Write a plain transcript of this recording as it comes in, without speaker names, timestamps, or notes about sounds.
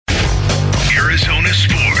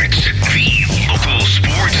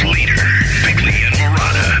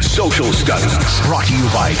Social Studies. Brought to you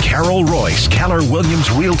by Carol Royce, Keller Williams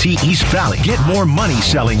Realty East Valley. Get more money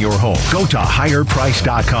selling your home. Go to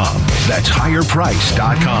higherprice.com. That's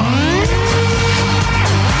higherprice.com.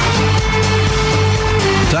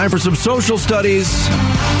 Time for some social studies.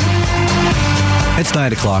 It's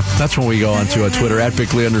 9 o'clock. That's when we go on to Twitter at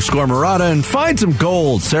Bickley_Marotta and find some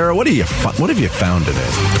gold. Sarah, what have you found today?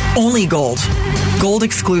 Only gold. Gold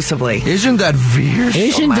exclusively. Isn't that weird?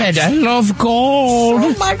 Isn't that? I love gold.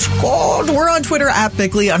 So much gold. We're on Twitter at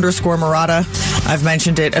Bickley_Marotta. I've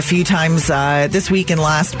mentioned it a few times this week and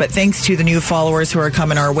last, but thanks to the new followers who are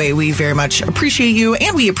coming our way, we very much appreciate you,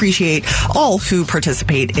 and we appreciate all who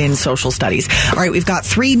participate in social studies. All right, we've got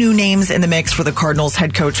 3 new names in the mix for the Cardinals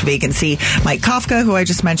head coach vacancy. Mike Kafka, who I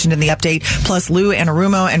just mentioned in the update, plus Lou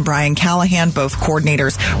Anarumo and Brian Callahan, both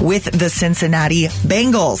coordinators with the Cincinnati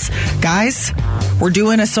Bengals. Guys, we're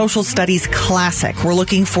doing a social studies classic. We're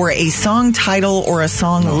looking for a song title or a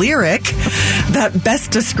song lyric that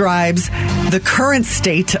best describes the current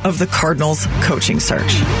state of the Cardinals coaching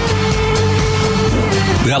search.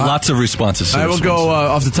 We got lots of responses. I will go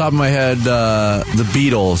off the top of my head, the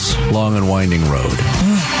Beatles, Long and Winding Road.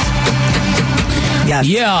 Yes.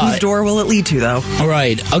 Yeah. Whose door will it lead to, though? All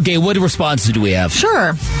right. Okay, what responses do we have?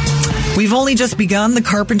 Sure. We've only just begun. The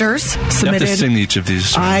Carpenters submitted. You have to sing each of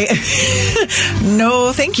these.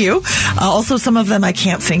 No, thank you. Also, some of them I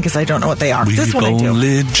can't sing because I don't know what they are. This one I do. We've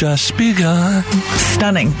only just begun.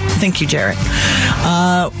 Stunning. Thank you, Jarrett.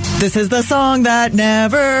 This is the song that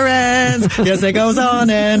never ends. Yes, it goes on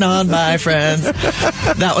and on, my friends.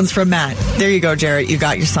 That one's from Matt. There you go, Jarrett. You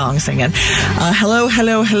got your song singing. Hello,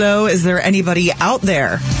 hello, hello. Is there anybody out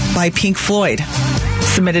there? By Pink Floyd.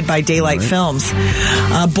 Submitted by Daylight Films.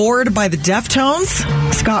 Bored by the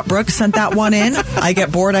Deftones. Scott Brooks sent that one in. I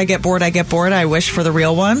get bored, I get bored, I get bored. I wish for the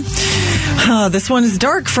real one. This one is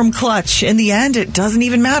Dark from Clutch. In the end, it doesn't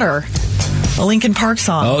even matter. A Linkin Park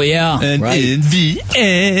song. Oh, yeah. And in the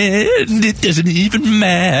end, it doesn't even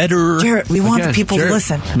matter. Jarrett, we want the people to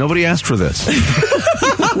listen. Nobody asked for this.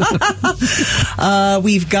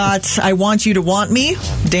 We've got I Want You to Want Me.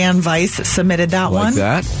 Dan Weiss submitted that one.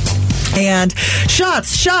 Like that. And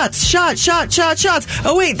shots.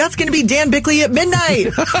 Oh, wait, that's going to be Dan Bickley at midnight.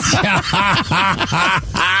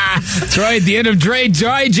 That's right, the end of dry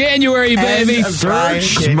January, baby.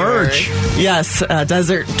 Smirch. Yes,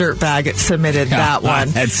 Desert Dirtbag submitted that one.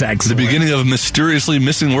 That's excellent. The beginning of mysteriously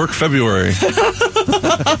missing work February.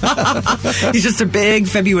 He's just a big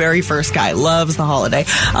February 1st guy. Loves the holiday.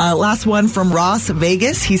 Last one from Ross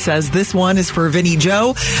Vegas. He says, this one is for Vinnie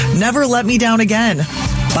Joe. Never Let Me Down Again.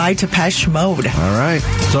 By Depeche Mode. All right.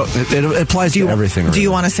 So it applies to everything. Do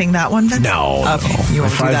you want to sing that one, Vince? No. Okay. You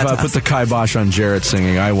want to do that? If I put the kibosh on Jarrett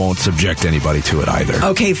singing, I won't subject anybody to it either.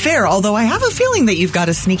 Okay, fair. Although I have a feeling that you've got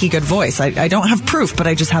a sneaky good voice. I don't have proof, but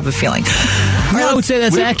I just have a feeling. I would say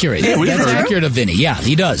that's accurate. Yeah, that's accurate of Vinny. Yeah,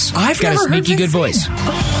 he does. I've got never a sneaky heard good voice.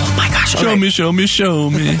 Oh my gosh. Show me, show me, show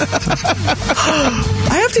me.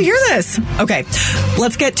 I have to hear this. Okay,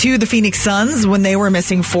 let's get to the Phoenix Suns when they were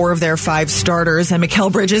missing 4 of their 5 starters, and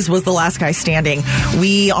Mikal Bridges was the last guy standing.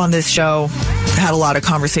 We, on this show, had a lot of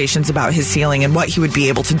conversations about his ceiling and what he would be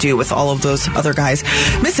able to do with all of those other guys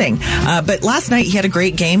missing. But last night, he had a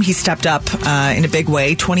great game. He stepped up in a big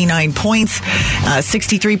way, 29 points,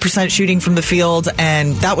 63% shooting from the field,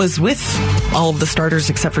 and that was with all of the starters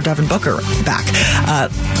except for Devin Booker back.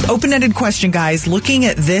 Open-ended question, guys. Looking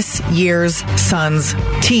at this year's Suns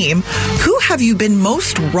team, who have you been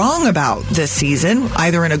most wrong about this season,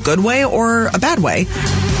 either in a good way or a bad way,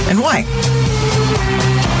 and why?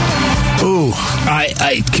 Ooh,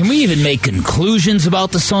 can we even make conclusions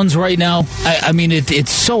about the Suns right now? I mean,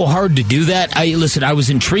 it's so hard to do that. Listen, I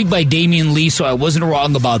was intrigued by Damian Lee, so I wasn't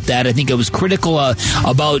wrong about that. I think I was critical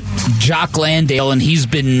about Jock Landale, and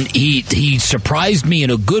he surprised me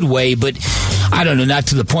in a good way, but I don't know, not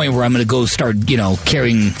to the point where I'm going to go start,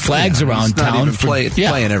 carrying flags around town. Not even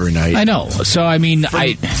playing every night. I know. So, I mean,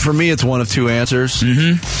 for me, it's one of 2 answers.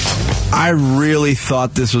 Mm-hmm. I really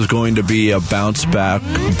thought this was going to be a bounce-back,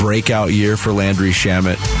 breakout year for Landry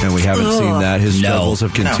Shamet, and we haven't seen that. His struggles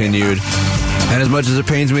have continued. And as much as it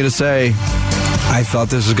pains me to say, I thought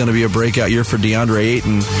this was going to be a breakout year for DeAndre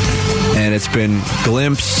Ayton, and it's been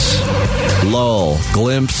glimpse, lull,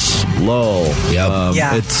 glimpse, lull.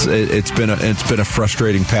 Yep. It's been a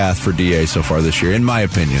frustrating path for DA so far this year, in my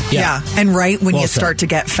opinion. Yeah. And right when you start to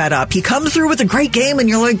get fed up, he comes through with a great game, and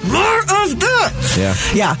you're like, more of that.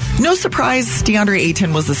 Yeah. No surprise, DeAndre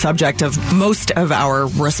Ayton was the subject of most of our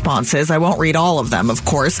responses. I won't read all of them, of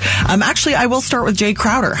course. Actually, I will start with Jay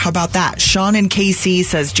Crowder. How about that? Sean in KC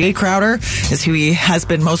says Jay Crowder is who he has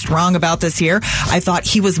been most wrong about this year. I thought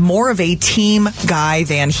he was more of a a team guy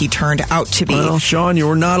than he turned out to be. Well, Sean, you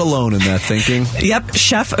were not alone in that thinking. Yep,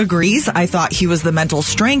 Chef agrees. I thought he was the mental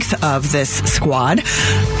strength of this squad.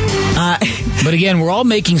 But again, we're all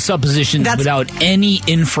making suppositions without any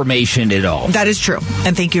information at all. That is true.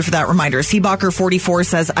 And thank you for that reminder. Seabacher44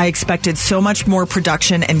 says, I expected so much more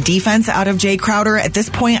production and defense out of Jay Crowder. At this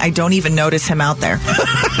point, I don't even notice him out there.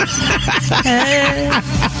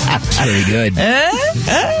 That's very good.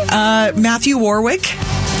 Matthew Warwick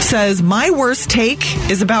says, my worst take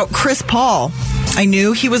is about Chris Paul. I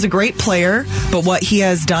knew he was a great player, but what he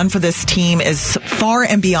has done for this team is far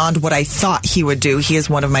and beyond what I thought he would do. He is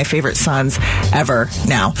one of my favorite Suns ever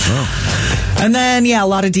now. Oh. And then, a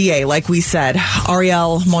lot of DA, like we said.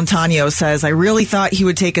 Ariel Montano says, I really thought he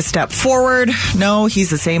would take a step forward. No, he's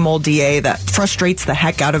the same old DA that frustrates the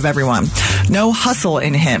heck out of everyone. No hustle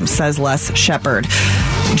in him, says Les Shepard.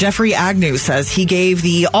 Jeffrey Agnew says he gave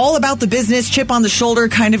the all about the business, chip on the shoulder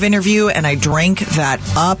kind of interview, and I drank that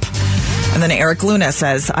up. And then Eric Luna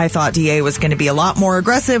says, I thought DA was going to be a lot more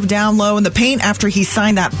aggressive down low in the paint after he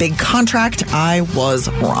signed that big contract. I was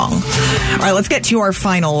wrong. All right, let's get to our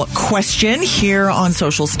final question here on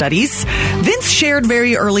Social Studies. Vince shared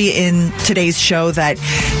very early in today's show that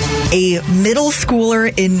a middle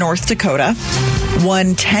schooler in North Dakota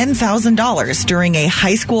won $10,000 during a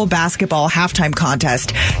high school basketball halftime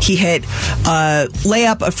contest. He hit a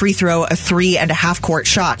layup, a free throw, a 3, and a half-court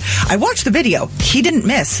shot. I watched the video. He didn't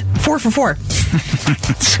miss. 4 for 4.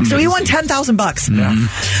 So he won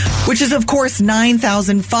 $10,000, which is, of course,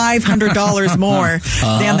 $9,500 more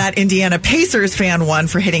than that Indiana Pacers fan won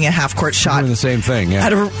for hitting a half-court shot. Doing the same thing,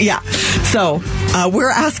 yeah. So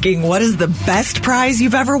we're asking, what is the best prize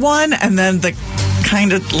you've ever won? And then the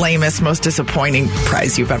kind of lamest, most disappointing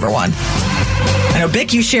prize you've ever won. I know,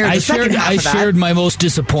 Bick, you shared the second half of that. I shared my most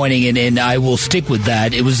disappointing, and I will stick with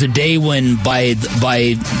that. It was a day when, by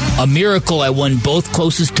a miracle, I won both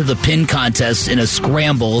closest to the pin contest in a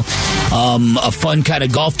scramble, a fun kind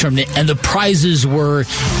of golf tournament, and the prizes were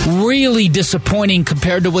really disappointing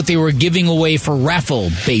compared to what they were giving away for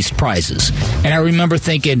raffle-based prizes. And I remember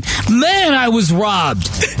thinking, man, I was robbed.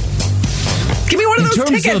 Give me one of those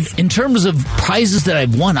tickets. In terms of prizes that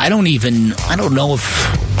I've won, I don't know if...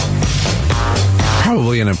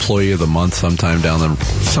 Probably an employee of the month sometime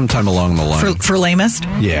along the line. For lamest?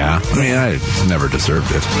 Yeah. I mean, I never deserved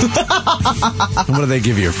it. What do they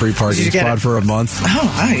give you? A free parking spot for a month?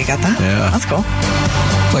 Oh, wow, you got that? Yeah. That's cool.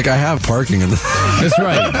 Like, I have parking in the... That's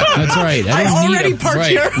right. I already parked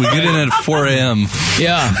here. We get in at 4 a.m.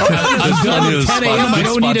 Yeah. I'm done at 10 a.m. I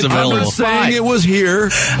don't need a covered spot. Saying it was here.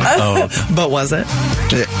 But was it?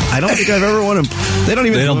 I don't think I've ever won them. They don't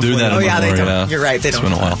do that anymore. Oh, yeah, they don't. You're right. They don't. It's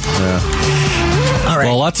been a while. Yeah. All right.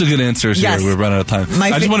 Well, lots of good answers here. We're running out of time.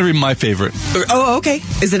 I just want to read my favorite. Oh, okay.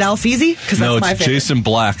 Is it Al Feasy? Because that's my favorite. Jason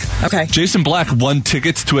Black. Okay. Jason Black won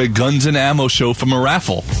tickets to a Guns and Ammo show from a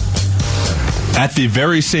raffle at the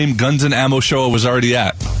very same Guns and Ammo show I was already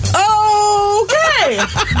at. Okay.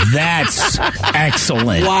 That's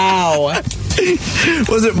excellent. Wow.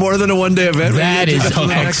 Was it more than a one-day event? That is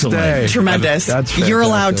excellent. Tremendous. That's You're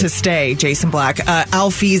allowed to stay, Jason Black.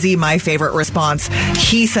 Al Feasy, my favorite response.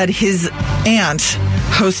 He said his aunt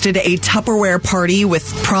hosted a Tupperware party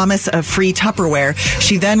with promise of free Tupperware.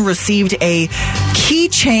 She then received a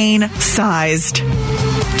keychain-sized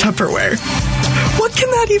Tupperware. What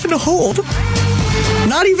can that even hold?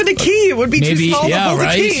 Not even a key. It would be too small to hold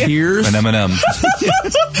a key. Here's an M&M.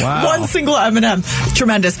 Wow. One single M&M.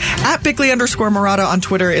 Tremendous. At Bickley_Marotta on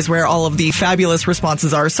Twitter is where all of the fabulous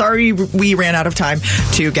responses are. Sorry we ran out of time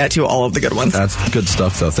to get to all of the good ones. That's good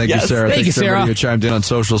stuff, though. Thank you, Sarah. Thank you, Sarah. Who chimed in on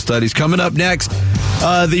Social Studies. Coming up next,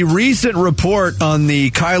 the recent report on the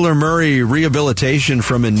Kyler Murray rehabilitation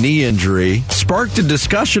from a knee injury sparked a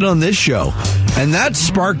discussion on this show. And that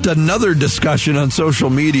sparked another discussion on social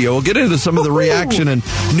media. We'll get into some of the reaction and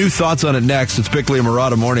new thoughts on it next. It's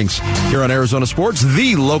Bickley&Marotta Mornings here on Arizona Sports,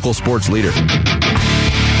 the local sports leader.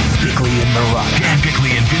 Bickley&Marotta. Dan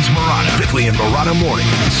Bickley and Vince Marotta. Bickley&Marotta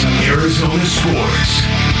Mornings. Arizona Sports,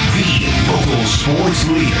 the local sports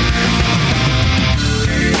leader.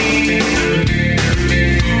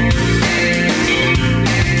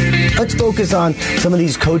 Let's focus on some of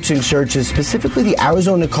these coaching searches, specifically the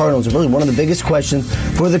Arizona Cardinals. Really, one of the biggest questions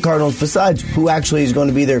for the Cardinals, besides who actually is going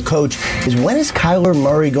to be their coach, is when is Kyler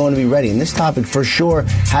Murray going to be ready? And this topic, for sure,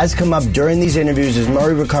 has come up during these interviews as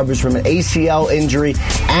Murray recovers from an ACL injury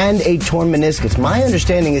and a torn meniscus. My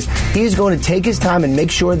understanding is he is going to take his time and make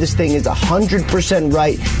sure this thing is 100%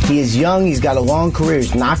 right. He is young. He's got a long career.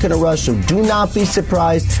 He's not going to rush, so do not be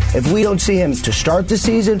surprised if we don't see him to start the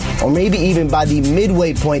season or maybe even by the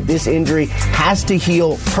midway point. This injury has to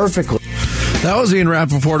heal perfectly. That was Ian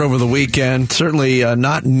Rappaport over the weekend. Certainly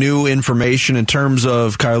not new information in terms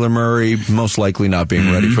of Kyler Murray most likely not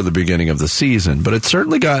being ready for the beginning of the season, but it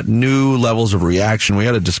certainly got new levels of reaction. We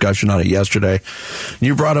had a discussion on it yesterday.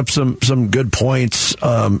 You brought up some good points,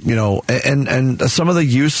 and some of the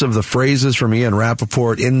use of the phrases from Ian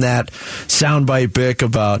Rappaport in that soundbite Bick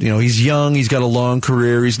about, he's young, he's got a long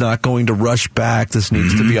career, he's not going to rush back. This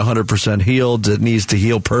needs to be 100% healed. It needs to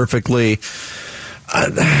heal perfectly.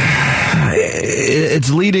 It's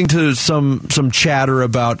leading to some chatter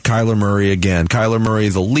about Kyler Murray again. Kyler Murray,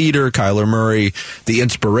 the leader. Kyler Murray, the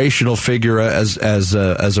inspirational figure as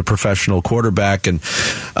a professional quarterback. And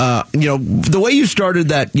the way you started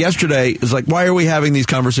that yesterday is like, why are we having these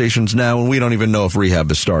conversations now when we don't even know if rehab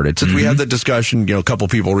has started? Since we had the discussion, a couple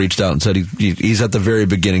people reached out and said he's at the very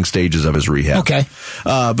beginning stages of his rehab. Okay,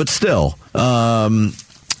 but still.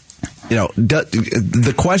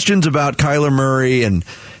 The questions about Kyler Murray and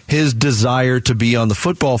his desire to be on the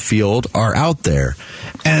football field are out there.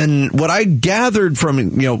 And what I gathered from,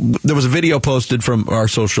 there was a video posted from our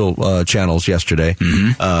social channels yesterday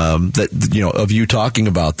of you talking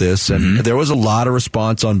about this, and there was a lot of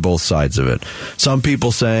response on both sides of it. Some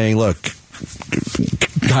people saying, look,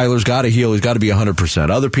 Kyler's got to heal. He's got to be 100%.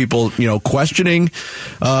 Other people, questioning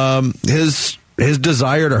his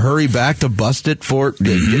desire to hurry back, to bust it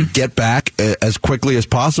get back as quickly as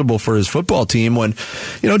possible for his football team when,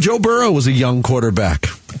 Joe Burrow was a young quarterback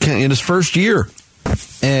in his first year.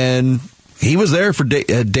 And he was there for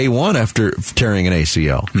day one after tearing an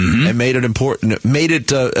ACL and made it important, made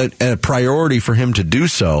it a priority for him to do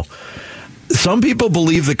so. Some people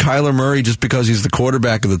believe that Kyler Murray, just because he's the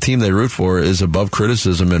quarterback of the team they root for, is above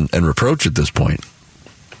criticism and reproach at this point.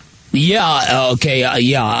 Yeah, okay,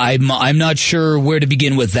 I'm not sure where to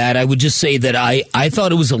begin with that. I would just say that I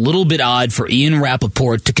thought it was a little bit odd for Ian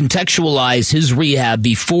Rappaport to contextualize his rehab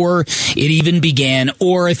before it even began,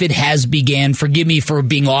 or if it has began, forgive me for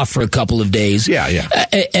being off for a couple of days. Yeah.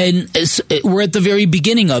 And we're at the very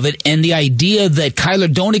beginning of it, and the idea that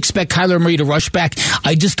don't expect Kyler Murray to rush back,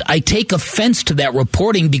 I take offense to that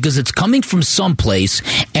reporting because it's coming from someplace,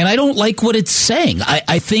 and I don't like what it's saying.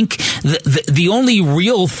 I think the only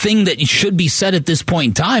real thing that should be said at this point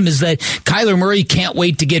in time is that Kyler Murray can't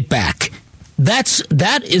wait to get back.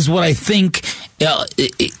 That is what I think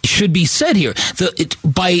it should be said here.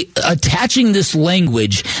 By attaching this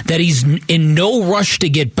language that he's in no rush to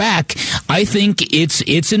get back, I think it's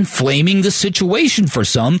inflaming the situation for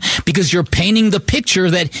some, because you're painting the picture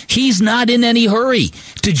that he's not in any hurry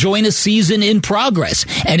to join a season in progress.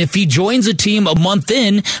 And if he joins a team a month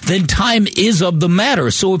in, then time is of the matter.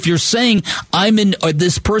 So if you're saying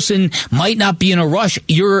this person might not be in a rush,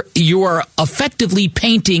 you are effectively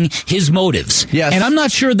painting his motives. Yes. And I'm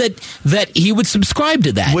not sure that he would subscribe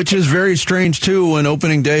to that. Which is very strange, too, when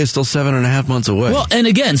opening day is still 7.5 months away. Well, and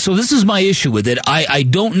again, so this is my issue with it. I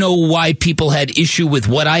don't know why people had issue with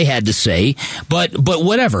what I had to say, but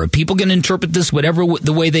whatever. People can interpret this whatever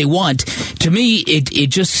the way they want. To me, it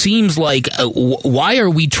just seems like, why are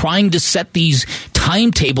we trying to set these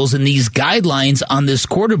timetables and these guidelines on this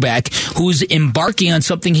quarterback who's embarking on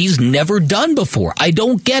something he's never done before? I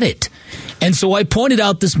don't get it. And so I pointed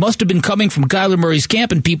out this must have been coming from Kyler Murray's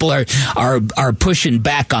camp, and people are pushing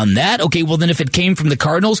back on that. Okay, well then if it came from the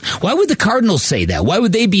Cardinals, why would the Cardinals say that? Why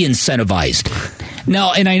would they be incentivized?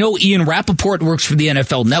 Now, and I know Ian Rappaport works for the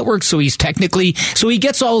NFL Network, so he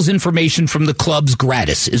gets all his information from the clubs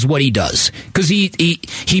gratis, is what he does. Because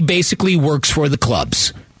he basically works for the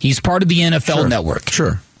clubs. He's part of the NFL Network.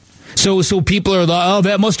 Sure. So people are like, oh,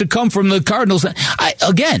 that must have come from the Cardinals.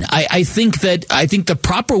 I think the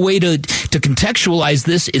proper way to contextualize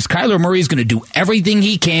this is Kyler Murray is going to do everything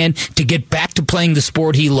he can to get back to playing the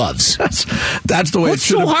sport he loves. That's the way. What's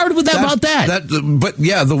so hard about that? But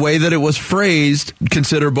yeah, the way that it was phrased,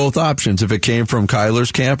 consider both options. If it came from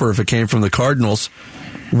Kyler's camp or if it came from the Cardinals,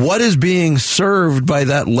 what is being served by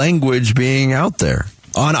that language being out there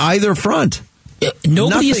on either front?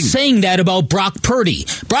 Nobody is saying that about Brock Purdy.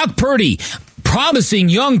 Brock Purdy, promising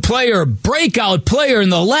young player, breakout player in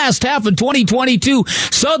the last half of 2022,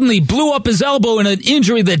 suddenly blew up his elbow in an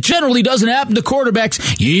injury that generally doesn't happen to quarterbacks.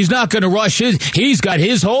 He's not going to rush he's got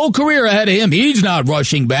his whole career ahead of him. He's not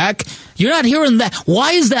rushing back. You're not hearing that.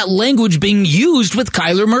 Why is that language being used with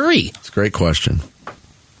Kyler Murray? It's a great question.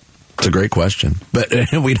 It's a great question, but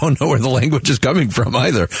we don't know where the language is coming from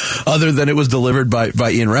either, other than it was delivered by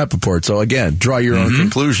Ian Rappaport. So again, draw your own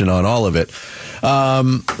conclusion on all of it.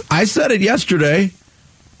 I said it yesterday,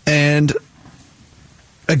 and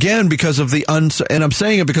again, because of and I'm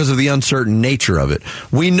saying it because of the uncertain nature of it.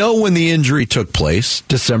 We know when the injury took place,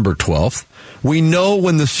 December 12th. We know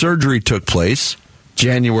when the surgery took place,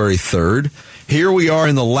 January 3rd. Here we are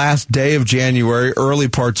in the last day of January, early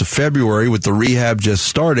parts of February, with the rehab just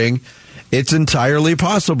starting. It's entirely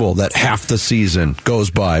possible that half the season goes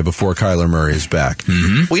by before Kyler Murray is back.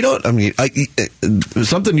 Mm-hmm. We don't,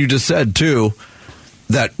 something you just said, too,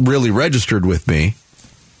 that really registered with me.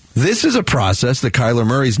 This is a process that Kyler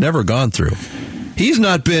Murray's never gone through. He's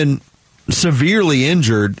not been severely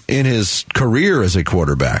injured in his career as a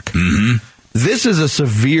quarterback. Mm-hmm. This is a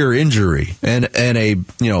severe injury and a,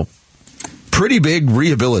 pretty big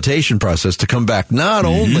rehabilitation process to come back not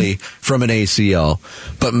only from an ACL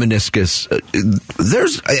but meniscus.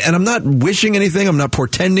 And I'm not wishing anything, I'm not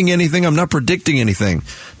portending anything, I'm not predicting anything.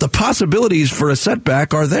 The possibilities for a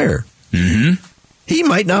setback are there. Mm-hmm. He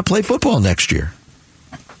might not play football next year.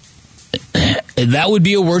 That would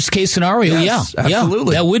be a worst case scenario. Yes, yeah,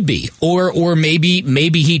 absolutely. Yeah, that would be. Or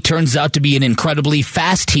maybe he turns out to be an incredibly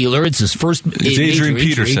fast healer. It's his first. It's Adrian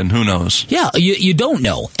Peterson. Who knows? Yeah, you don't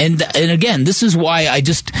know. And again, this is why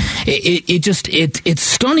it's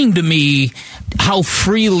stunning to me how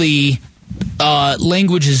freely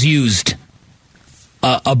language is used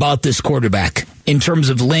about this quarterback in terms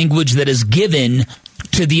of language that is given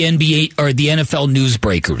to the NBA or the NFL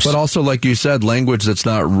newsbreakers. But also, like you said, language that's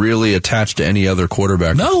not really attached to any other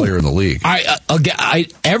quarterback or player in the league.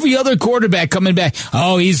 Every other quarterback coming back,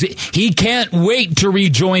 he can't wait to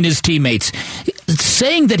rejoin his teammates.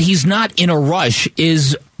 Saying that he's not in a rush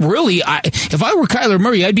is really, if I were Kyler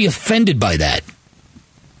Murray, I'd be offended by that.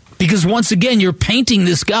 Because once again, you're painting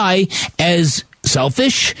this guy as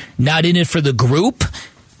selfish, not in it for the group.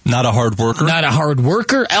 Not a hard worker.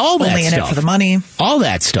 All that Only stuff. in it for the money. All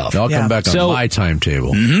that stuff. I'll come back on my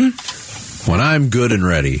timetable. Mm-hmm. When I'm good and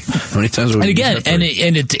ready. How many times and again, and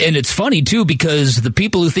it's funny, too, because the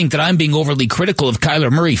people who think that I'm being overly critical of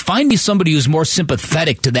Kyler Murray, find me somebody who's more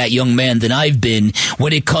sympathetic to that young man than I've been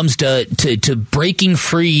when it comes to breaking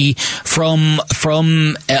free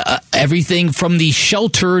from everything, from the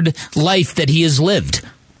sheltered life that he has lived.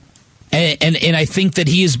 And I think that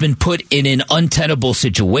he has been put in an untenable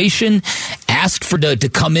situation, asked to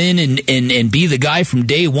come in and be the guy from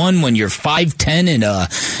day one when you're 5'10"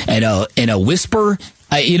 and a whisper.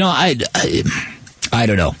 I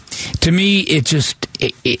don't know. To me, it's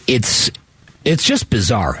just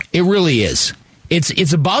bizarre. It really is.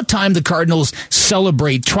 It's about time the Cardinals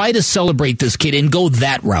try to celebrate this kid and go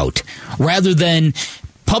that route rather than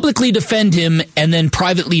publicly defend him and then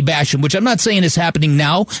privately bash him, which I'm not saying is happening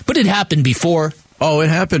now, but it happened before. Oh, it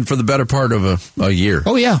happened for the better part of a year.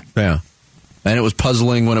 Oh, yeah. Yeah. And it was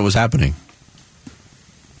puzzling when it was happening.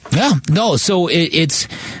 Yeah, no,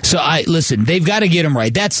 listen, they've got to get him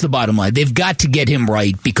right. That's the bottom line. They've got to get him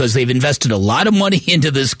right because they've invested a lot of money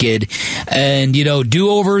into this kid. And,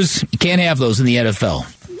 do-overs, you can't have those in the NFL.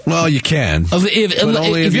 Well, you can.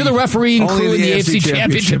 If you're the refereeing crew in the AFC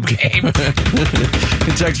Championship game.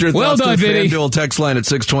 Text your thoughts to the FanDuel text line at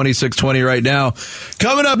 620 right now.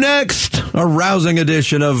 Coming up next, a rousing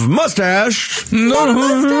edition of Mustache.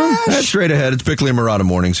 That's straight ahead. It's Bickley&Marotta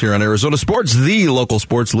Mornings here on Arizona Sports, the local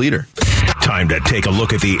sports leader. Time to take a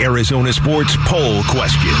look at the Arizona Sports Poll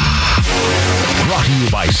Question. Brought to you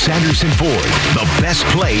by Sanderson Ford. The best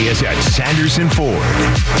play is at Sanderson Ford.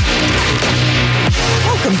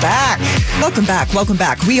 Welcome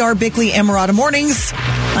back. We are Bickley&Marotta Mornings.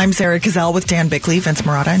 I'm Sarah Cazell with Dan Bickley, Vince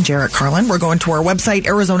Marotta, and Jarrett Carlin. We're going to our website,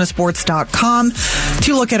 Arizonasports.com,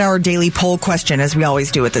 to look at our daily poll question, as we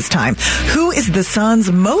always do at this time. Who is the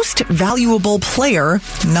Suns' most valuable player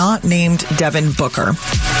not named Devin Booker?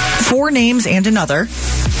 4 names and another.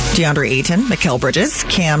 DeAndre Ayton, Mikal Bridges,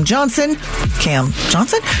 Cam Johnson,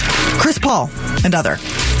 Chris Paul, and other.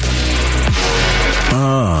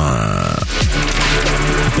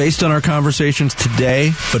 Based on our conversations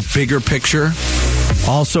today, but bigger picture,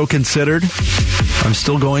 also considered, I'm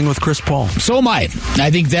still going with Chris Paul. So am I. I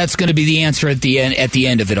think that's going to be the answer at the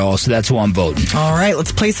end of it all, so that's who I'm voting. All right,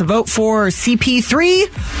 let's place a vote for CP3.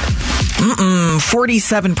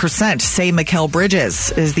 47% say Mikal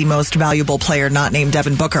Bridges is the most valuable player not named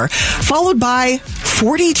Devin Booker, followed by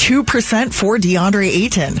 42% for DeAndre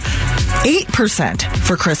Ayton, 8%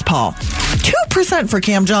 for Chris Paul, 2% for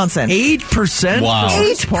Cam Johnson, 8%? Wow.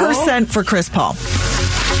 8% for Chris Paul.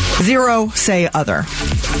 0 say other.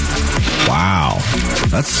 Wow.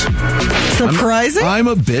 That's surprising. I'm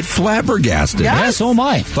a bit flabbergasted. Yes. Yeah, so am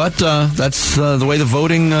I. But that's the way the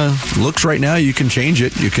voting looks right now. You can change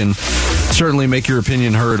it. You can certainly make your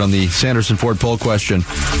opinion heard on the Sanderson Ford poll question.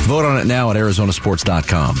 Vote on it now at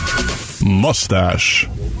Arizonasports.com. Mustache.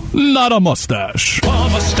 Not a mustache. A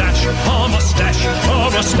mustache, a mustache,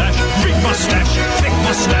 a mustache, big mustache, thick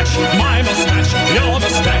mustache, my mustache, your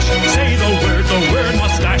mustache. Say the word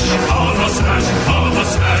mustache, a mustache, a mustache.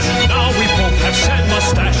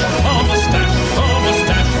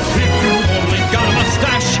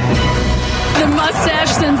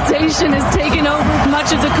 depression has taken over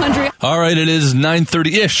much of the country. All right, it is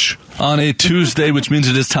 9:30-ish on a Tuesday, which means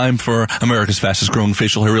it is time for America's fastest growing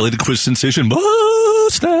facial hair-related quiz sensation,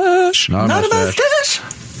 Mustache. Not a mustache.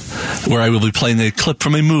 Where I will be playing a clip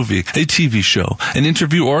from a movie, a TV show, an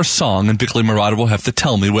interview, or a song, and Bickley&Marotta will have to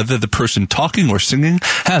tell me whether the person talking or singing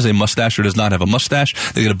has a mustache or does not have a mustache.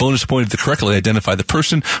 They get a bonus point if they correctly identify the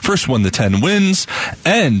person. First one to 10 wins.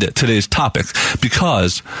 And today's topic,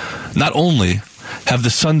 because not only have the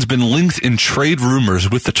Suns been linked in trade rumors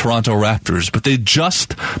with the Toronto Raptors, but they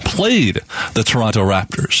just played the Toronto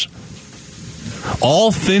Raptors.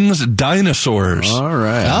 All things dinosaurs. All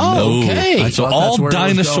right. Oh, okay. So all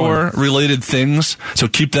dinosaur-related things. So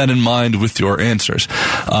keep that in mind with your answers.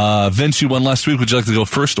 Vince, you won last week. Would you like to go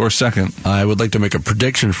first or second? I would like to make a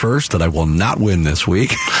prediction first that I will not win this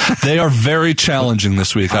week. They are very challenging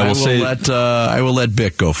this week. I will let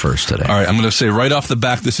Bick go first today. All right. I'm going to say right off the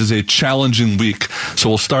back, this is a challenging week. So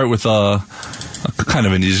we'll start with a kind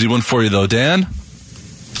of an easy one for you, though. Dan?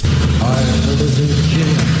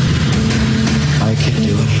 I can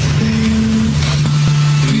do anything.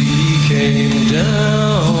 We came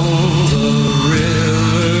down the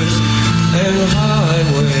rivers and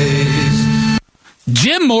highways.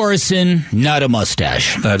 Jim Morrison, not a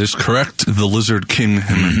mustache. That is correct. The Lizard King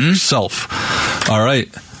himself. All right.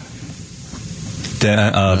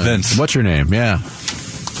 Vince. What's your name? Yeah.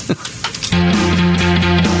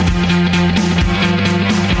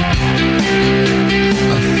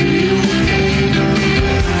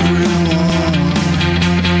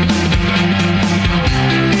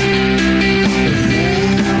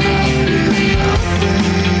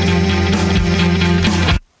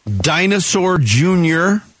 Dinosaur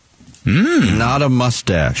Jr., not a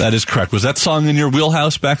mustache. That is correct. Was that song in your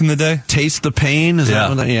wheelhouse back in the day? Taste the Pain? Is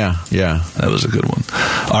that one? Yeah. That was a good one.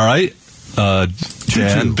 All right.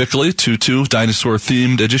 Dan Bickley, 2-2,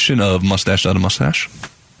 dinosaur-themed edition of Mustache, Not a Mustache.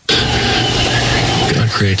 God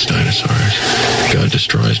creates dinosaurs. God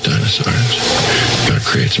destroys dinosaurs. God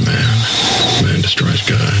creates man. Man destroys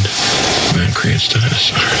God. Man creates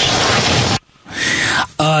dinosaurs.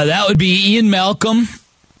 That would be Ian Malcolm,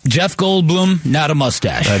 Jeff Goldblum, not a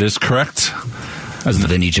mustache. That is correct. That's the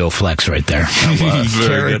Vinny Joe flex right there.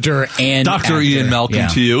 Character and Dr. actor. Ian Malcolm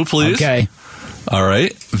to you, please. Okay. All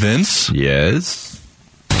right. Vince? Yes?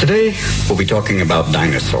 Today, we'll be talking about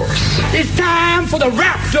dinosaurs. It's time for the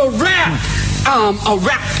Raptor Rap. I'm a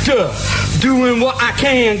raptor, doing what I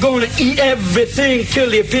can, gonna eat everything till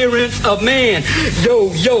the appearance of man.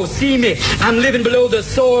 Yo, see me, I'm living below the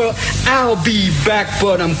soil. I'll be back,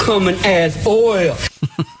 but I'm coming as oil.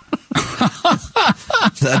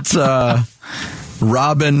 That's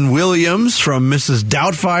Robin Williams from Mrs.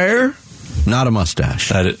 Doubtfire, not a mustache.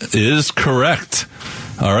 That is correct.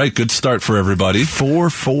 All right, good start for everybody.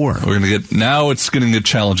 4-4. We're going to now it's going to get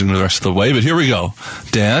challenging the rest of the way, but here we go.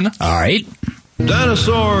 Dan? All right.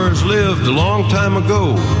 Dinosaurs lived a long time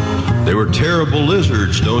ago. They were terrible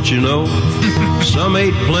lizards, don't you know? Some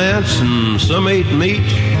ate plants and some ate meat.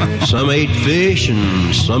 Some ate fish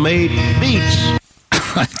and some ate beets.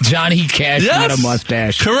 Johnny Cash, yes, not a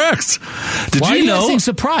mustache. Correct. Did Why you know? Why are you saying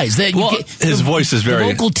surprised? His voice is very...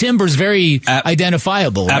 The vocal timbre is very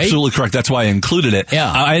identifiable, right? Absolutely correct. That's why I included it.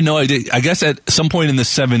 Yeah. I had no idea. I guess at some point in the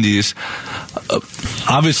 70s,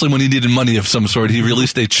 obviously when he needed money of some sort, he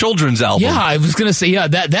released a children's album. Yeah, I was going to say,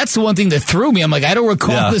 that's the one thing that threw me. I'm like, I don't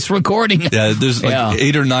recall this recording. Yeah, there's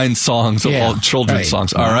 8 or 9 songs of all children's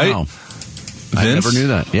songs. All right. Wow. Vince? I never knew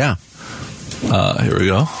that. Yeah. Here we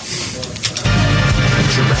go.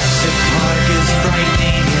 Jurassic Park is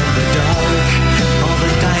frightening in the dark. All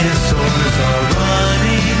the dinosaurs are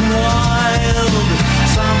running wild.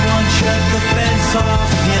 Someone shut the fence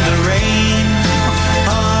off in the rain.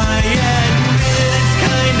 I admit it's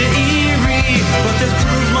kinda eerie, but this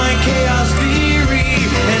proves my chaos theory,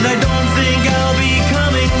 and I don't think I'll be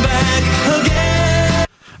coming back again.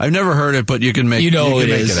 I've never heard it, but you can make, it out.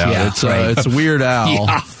 Yeah, it's Weird Al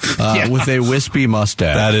with a wispy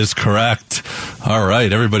mustache. That is correct. All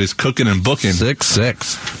right, everybody's cooking and booking.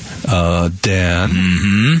 6-6. Dan.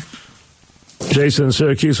 Mm-hmm. Jason,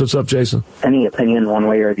 Syracuse. What's up, Jason? Any opinion one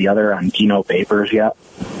way or the other on Geno Babers yet?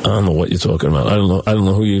 I don't know what you're talking about. I don't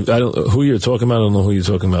know who you're talking about. I don't know who you're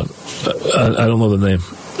talking about. I don't know the name.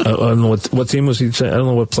 I don't know what team was he saying. I don't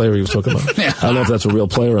know what player he was talking about. I don't know if that's a real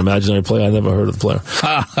player or imaginary player. I never heard of the player.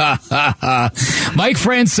 Mike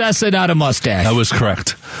Francesa, not a mustache. That was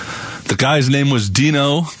correct. The guy's name was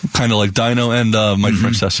Dino, kind of like Dino and Mike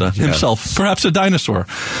Francesa himself. Perhaps a dinosaur.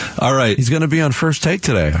 All right. He's going to be on First Take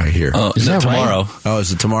today, I hear. Is that tomorrow? Right? Oh,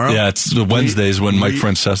 is it tomorrow? Yeah, it's the Wednesdays when Mike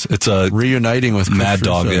Francesa. It's reuniting with Mad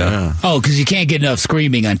Dog. Yeah. Oh, because you can't get enough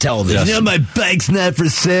screaming on television. Yes. My bike's not for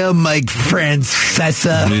sale, Mike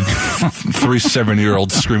Francesa. 3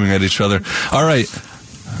 7-year-olds screaming at each other. All right,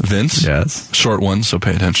 Vince. Yes. Short one, so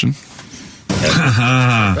pay attention.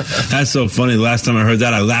 That's so funny. The last time I heard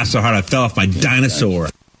that, I laughed so hard I fell off my dinosaur.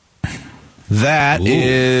 That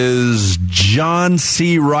is John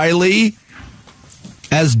C. Reilly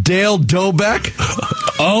as Dale Dobeck.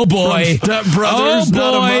 Oh, boy. From Step Brothers,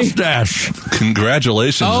 Not a Mustache.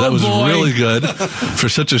 Congratulations. That was really good. For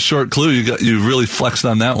such a short clue, you really flexed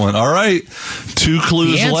on that one. All right. 2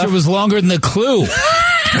 clues left. The answer was longer than the clue.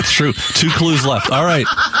 That's true. 2 clues left. All right.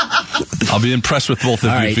 I'll be impressed with both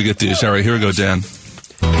of you if you get these. All right, here we go, Dan.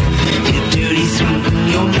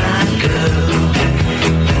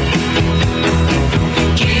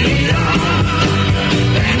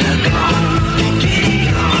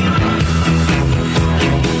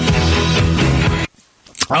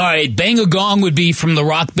 All right, Bang a Gong would be from the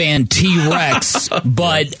rock band T-Rex,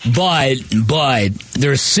 but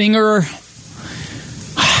their singer,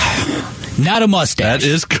 Not a Mustache. That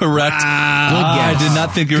is correct. Good guess. I did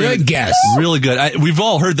not think you were Good guess. Really good. We've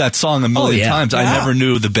all heard that song a million times. I never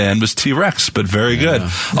knew the band was T-Rex, but very good.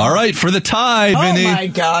 All right, for the tie, Vinny. Oh, my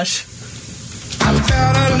gosh. I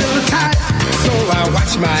felt a little tight, so I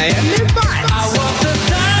watched Miami Vice. I want the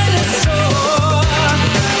dinosaur.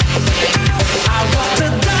 I want the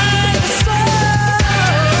dinosaur.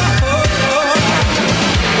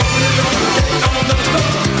 Open the door, take on the floor.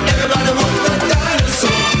 Everybody want the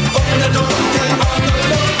dinosaur. Open the door, take on the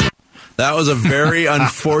floor. That was a very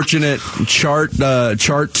unfortunate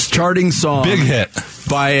charting song. Big hit.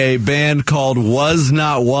 By a band called Was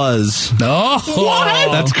Not Was. Oh,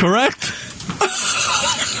 what? That's correct.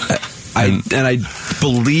 I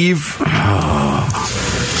believe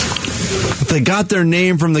they got their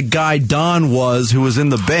name from the guy Don Was, who was in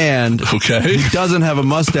the band. Okay. He doesn't have a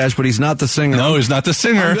mustache, but he's not the singer. No, he's not the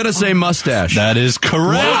singer. I'm going to say Mustache. That is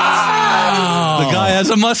correct. Wow. The guy has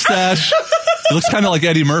a mustache. It looks kind of like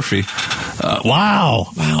Eddie Murphy. Wow.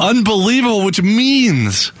 Unbelievable, which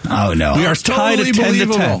means we are tied at 10 to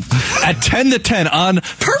 10. At 10 to 10 on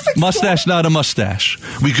Perfect Mustache, Not a Mustache.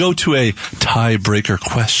 We go to a tiebreaker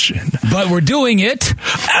question. But we're doing it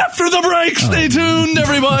after the break. Stay tuned,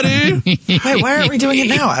 everybody. Wait, why aren't we doing it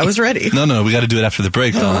now? I was ready. No, we got to do it after the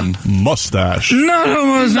break on Mustache.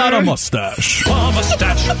 Not a Mustache. Well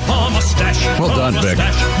done, Vic.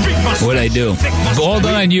 What'd I do? Well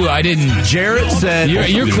done on you. I didn't. Jarrett said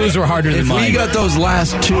your clues were harder than mine. If we got those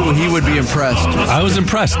last two, he would be impressed. I was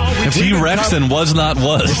impressed. T-Rex and Was Not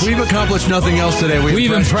Was. If we've accomplished nothing else today,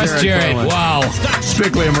 we've impressed Jarrett. Wow.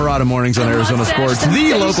 Bickley&Marotta mornings on Arizona Sports,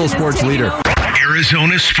 the local sports leader.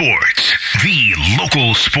 Arizona Sports, the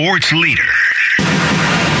local sports leader.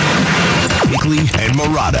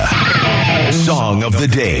 Bickley&Marotta, song of the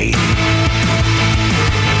day.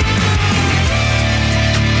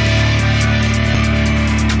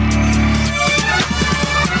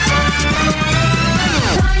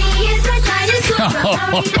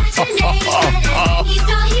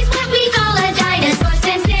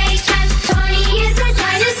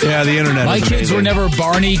 Yeah, the internet. My kids were never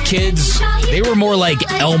Barney kids. They were more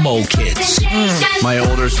like Elmo kids. My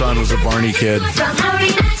older son was a Barney kid.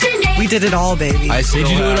 We did it all, baby. Did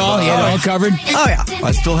you do it all? You had it all covered? Oh, yeah.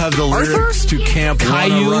 I still have the lyrics to Camp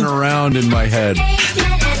Caillou? Run Around in my head.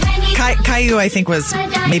 Caillou, I think, was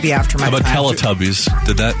maybe after my How about time. Teletubbies?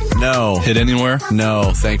 Did that hit anywhere?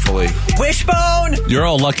 No, thankfully. Wishbone! You're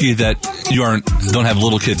all lucky that you don't have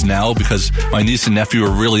little kids now, because my niece and nephew are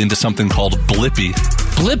really into something called Blippy.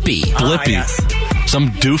 Blippy? Blippy. Yes. Some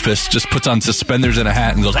doofus just puts on suspenders and a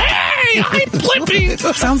hat and goes, "Hey, I'm Blippy."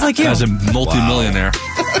 Sounds like you. As a multimillionaire.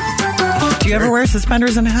 Do you ever wear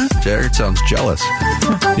suspenders and a hat? Jared sounds jealous.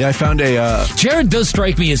 Yeah, I found a... Jared does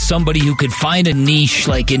strike me as somebody who could find a niche,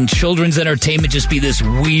 like in children's entertainment, just be this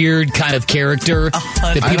weird kind of character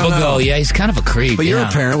that people go, yeah, he's kind of a creep. But you're a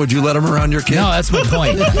parent. Would you let him around your kid? No, that's my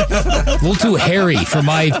point. A little too hairy for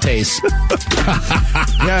my taste.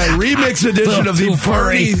 Yeah, remix edition of the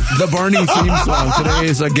Barney theme song. Today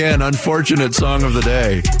is, again, unfortunate song of the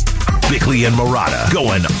day. Bickley&Marotta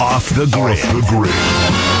going off the grid.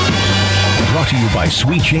 Brought to you by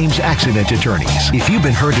Sweet James Accident Attorneys. If you've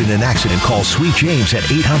been hurt in an accident, call Sweet James at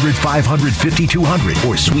 800-500-5200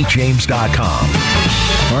 or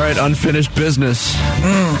sweetjames.com. All right, unfinished business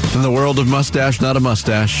in the world of Mustache, Not a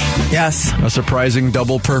Mustache. Yes. A surprising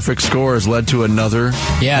double perfect score has led to another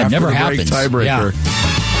never happens. tiebreaker.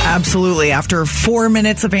 Yeah. Absolutely. After 4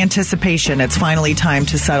 minutes of anticipation, it's finally time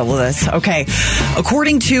to settle this. Okay.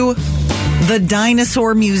 According to the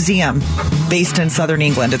Dinosaur Museum, based in southern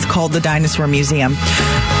England, it's called the Dinosaur Museum,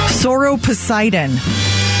 Sauroposeidon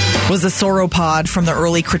was a sauropod from the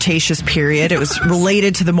early Cretaceous period. It was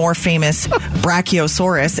related to the more famous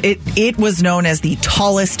Brachiosaurus. It was known as the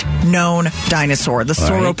tallest known dinosaur, the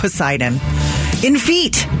Sauroposeidon. In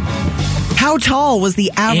feet. How tall was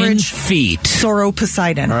the average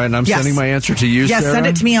Sauroposeidon? All right, and I'm sending my answer to you, Yes, Sarah. send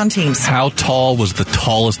it to me on Teams. How tall was the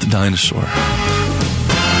tallest dinosaur?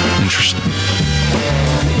 Interesting.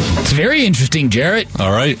 It's very interesting, Jarrett.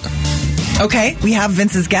 All right. Okay, we have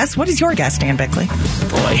Vince's guess. What is your guess, Dan Bickley?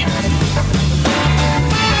 Boy.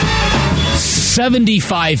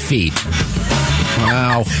 75 feet.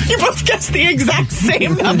 Wow. You both guessed the exact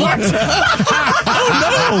same number. Oh, no.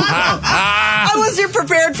 I wasn't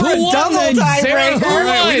prepared for a double tiebreaker. All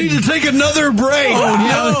right, we need to take another break.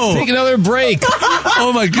 Oh, no. Take another break.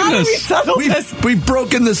 Oh, my goodness. How do we settle this? We've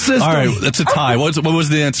broken the system. All right, that's a tie. What was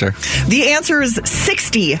the answer? The answer is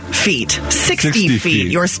 60 feet. 60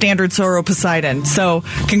 feet. Your standard Sauroposeidon. So,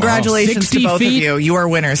 congratulations to both of you. You are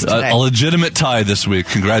winners today. A legitimate tie this week.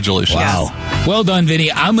 Congratulations. Wow. Well done,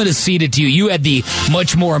 Vinny. I'm going to cede it to you. You had the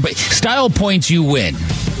much more style points. You win.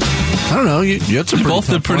 I don't know. You had some both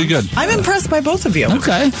did pretty good. I'm impressed by both of you.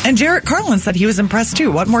 Okay. And Jarrett Carlin said he was impressed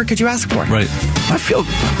too. What more could you ask for? Right. I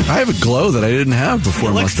have a glow that I didn't have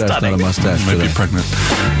before Mustache. Stunning. Not a mustache. Might be pregnant.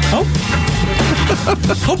 Oh.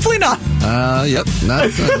 Hopefully not. Yep.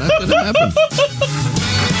 Not going to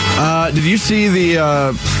happen. Did you see the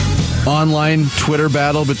online Twitter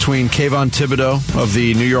battle between Kayvon Thibodeau of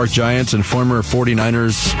the New York Giants and former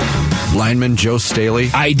 49ers lineman Joe Staley?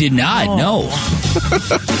 I did not, no.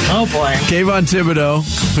 Oh, boy. Kayvon Thibodeau,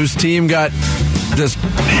 whose team got just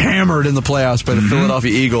hammered in the playoffs by the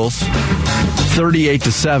Philadelphia Eagles,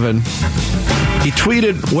 38-7. He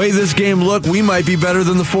tweeted, "Way this game look, we might be better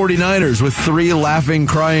than the 49ers," with 3 laughing,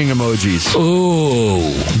 crying emojis. Ooh.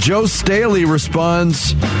 Joe Staley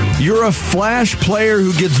responds, "You're a flash player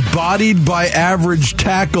who gets bodied by average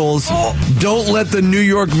tackles. Don't let the New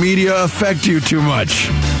York media affect you too much."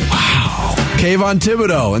 Wow. Kayvon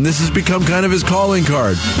Thibodeau, and this has become kind of his calling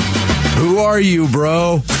card. "Who are you,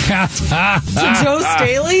 bro?" So Joe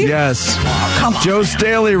Staley? Yes. Oh, come on. Joe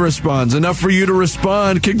Staley responds, "Enough for you to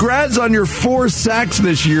respond. Congrats on your 4 sacks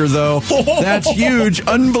this year, though. That's huge.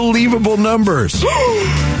 Unbelievable numbers."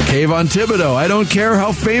 Kayvon Thibodeau, "I don't care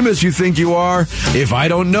how famous you think you are. If I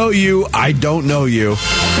don't know you, I don't know you.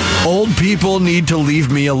 Old people need to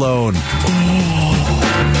leave me alone."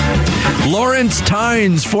 Lawrence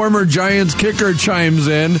Tynes, former Giants kicker, chimes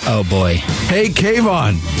in. Oh, boy. "Hey,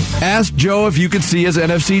 Kayvon, ask Joe if you could see his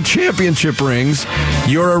NFC championship rings.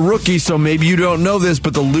 You're a rookie, so maybe you don't know this,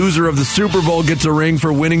 but the loser of the Super Bowl gets a ring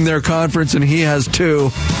for winning their conference, and he has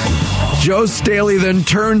 2. Joe Staley then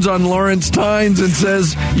turns on Lawrence Tynes and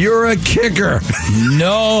says, "You're a kicker."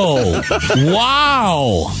 No.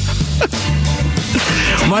 Wow.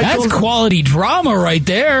 That's quality drama right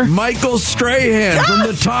there. Michael Strahan from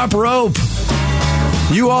the top rope.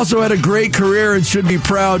 "You also had a great career and should be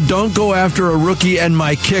proud. Don't go after a rookie and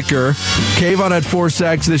my kicker. Kayvon had 4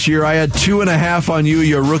 sacks this year. I had 2.5 on you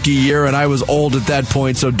your rookie year, and I was old at that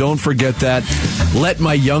point, so don't forget that. Let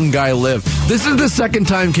my young guy live." This is the second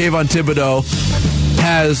time Kayvon Thibodeau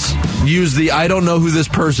has used the "I don't know who this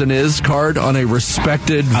person is" card on a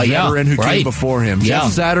respected veteran who came before him. Yeah.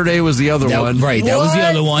 Jeff Saturday was the other one. Right, that was the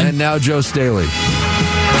other one. And now Joe Staley.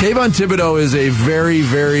 Kayvon Thibodeau is a very,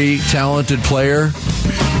 very talented player.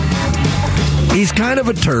 He's kind of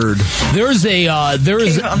a turd. There's a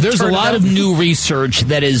lot of new research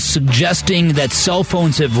that is suggesting that cell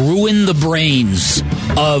phones have ruined the brains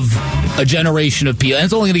of a generation of people, and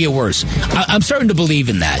it's only going to get worse. I'm starting to believe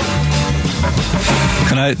in that.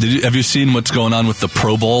 Have you seen what's going on with the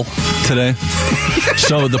Pro Bowl today?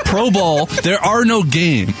 So the Pro Bowl, there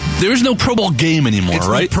is no Pro Bowl game anymore,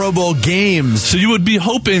 right? The Pro Bowl games. So you would be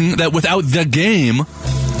hoping that without the game,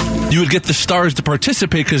 you would get the stars to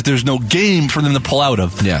participate because there's no game for them to pull out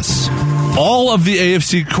of. Yes. All of the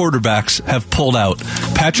AFC quarterbacks have pulled out.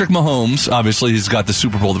 Patrick Mahomes, obviously, he's got the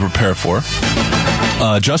Super Bowl to prepare for.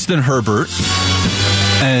 Justin Herbert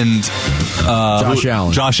and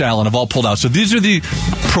Josh Allen have all pulled out. So these are the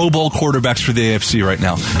Pro Bowl quarterbacks for the AFC right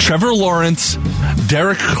now. Trevor Lawrence,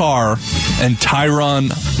 Derek Carr, and Tyler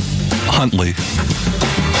Huntley.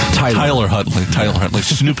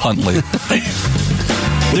 Snoop Huntley.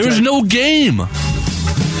 There's no game.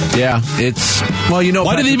 Yeah, it's... Well,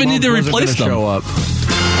 why do they even need to replace them? Show up.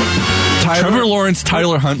 Trevor Lawrence,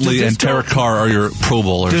 Tyler Huntley, and Derek Carr are your Pro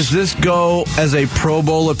Bowlers. Does this go as a Pro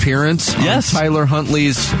Bowl appearance on Tyler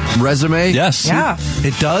Huntley's resume? Yes. Yeah.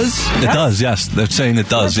 It does? It does, yes. They're saying it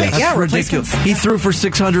does, yes. That's ridiculous. He threw for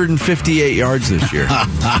 658 yards this year.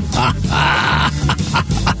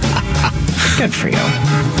 Good for you.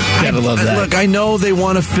 Gotta love that. Look, I know they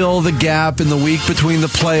want to fill the gap in the week between the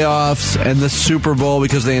playoffs and the Super Bowl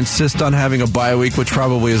because they insist on having a bye week, which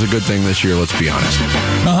probably is a good thing this year, let's be honest.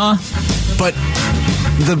 But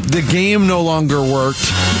the game no longer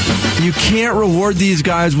worked. You can't reward these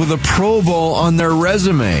guys with a Pro Bowl on their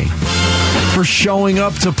resume for showing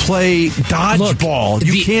up to play dodgeball.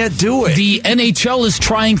 You can't do it. The NHL is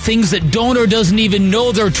trying things that don't or doesn't even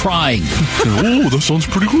know they're trying. Oh, that sounds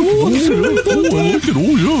pretty good. Oh, I like it.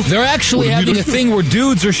 Oh, yeah. They're actually having a thing where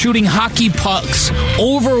dudes are shooting hockey pucks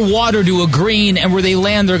over water to a green, and where they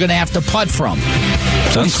land, they're going to have to putt from.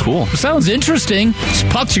 Sounds cool. Sounds interesting. These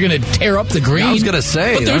pucks are going to tear up the green. I was going to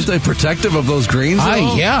say, aren't they protective of those greens?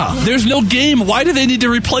 Yeah. There's no game. Why do they need to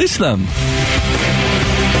replace them?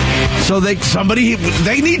 So they need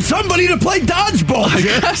somebody to play dodgeball. I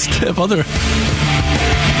guess they have other.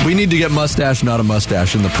 We need to get Mustache, not a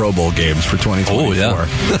mustache, in the Pro Bowl games for 2024. Oh, yeah.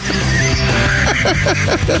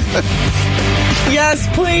 Yes,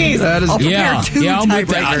 please. That is I'll prepare two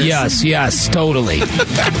tiebreakers. Yes, totally.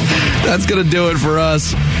 That's going to do it for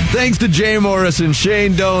us. Thanks to Jay Morrison,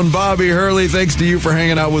 Shane Doan, Bobby Hurley. Thanks to you for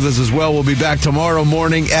hanging out with us as well. We'll be back tomorrow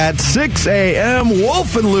morning at 6 a.m.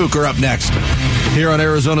 Wolf and Luke are up next here on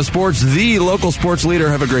Arizona Sports, the local sports leader.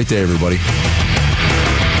 Have a great day, everybody.